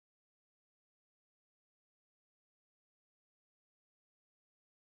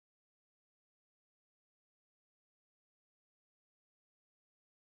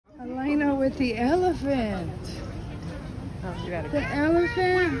Elena with the elephant. Oh, you gotta The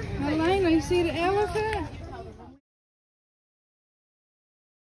elephant. Elena, you see the elephant?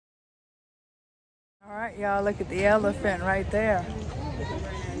 All right, y'all, look at the elephant right there.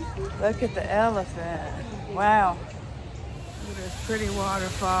 Look at the elephant. Wow. Look at this pretty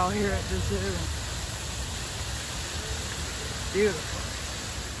waterfall here at the zoo. Beautiful.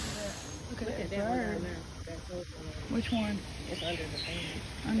 Look at that bird. Which one? It's under the fan.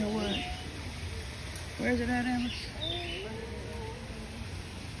 Under what? Where's it at, Emma?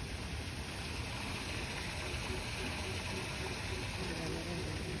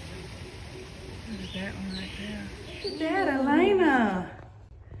 Look at that one right there. Look at that, Elena.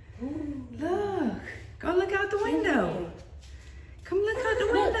 Look. Go look out the window. Come look out the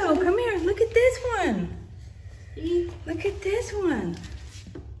window. Come here. Look at this one. Look at this one.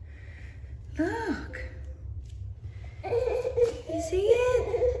 Look. You see it?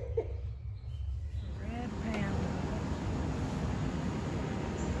 Red panda.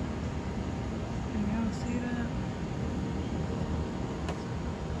 Can y'all see that?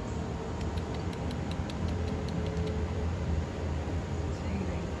 It's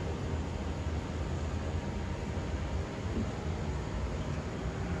eating.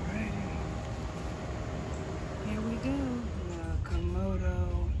 Alrighty. Here we go. The Komodo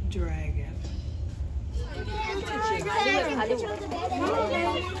dragon. Come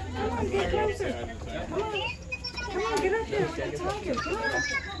on, get up here with the tiger. Come on.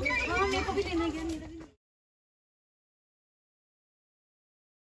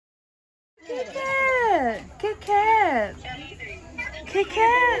 Kit Kat! Kit Kat! Kit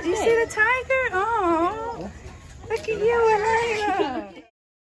Kat! You see the tiger? Oh, look at you, Elena!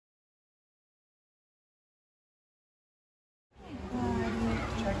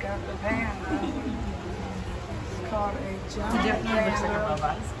 Check out the panda. It's called a giant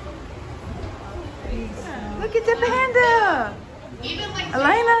panda. Look at the panda!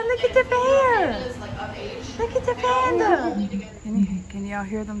 Elena, look at the bear! Look at the panda! Can y'all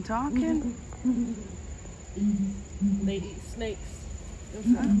hear them talking? They eat snakes.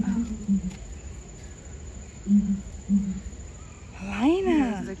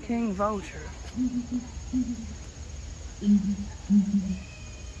 Elena! The king vulture.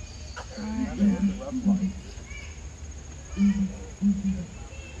 Right there.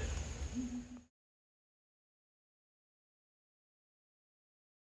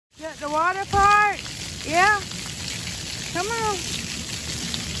 At the water park? Yeah? Come on.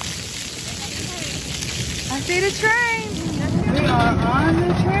 I see the train. We are on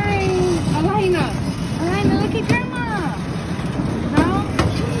the train. Elena, look at Grandma. No?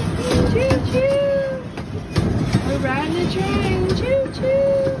 Choo-choo. We're riding the train.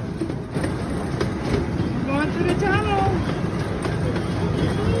 Choo-choo. We're going through the tunnel.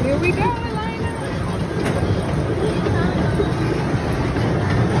 Here we go, Elena.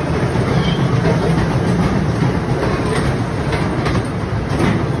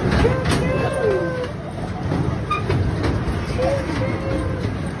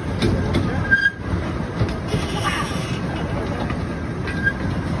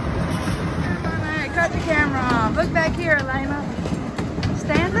 Cut the camera off. Look back here, Elena.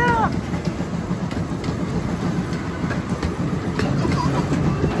 Stand up.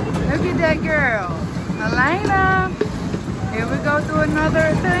 Look at that girl. Elena. Here we go through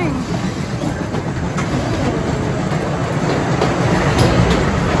another thing.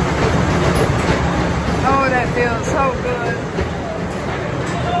 Oh, that feels so good.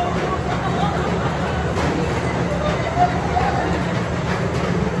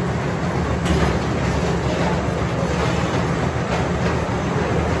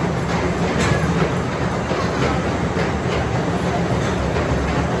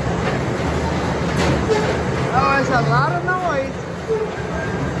 Oh, it's a lot of noise.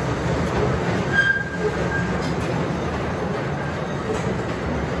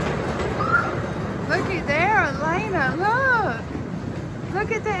 Looky there, Elena, look.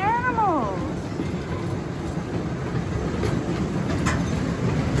 Look at the animals.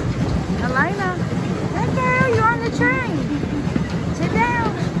 Elena, hey girl, you're on the train. Sit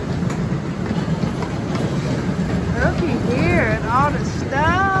down. Looky here and all the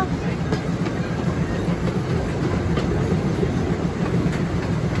stuff.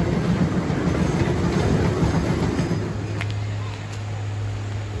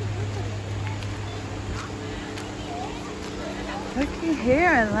 Looky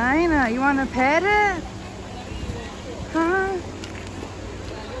here, Elena. You want to pet it? Huh?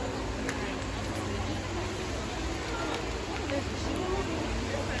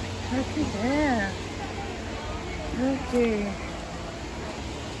 Looky there. Looky.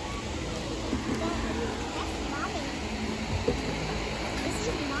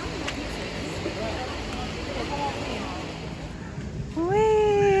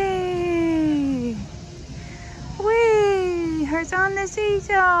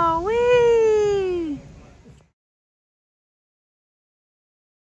 seashell. Whee!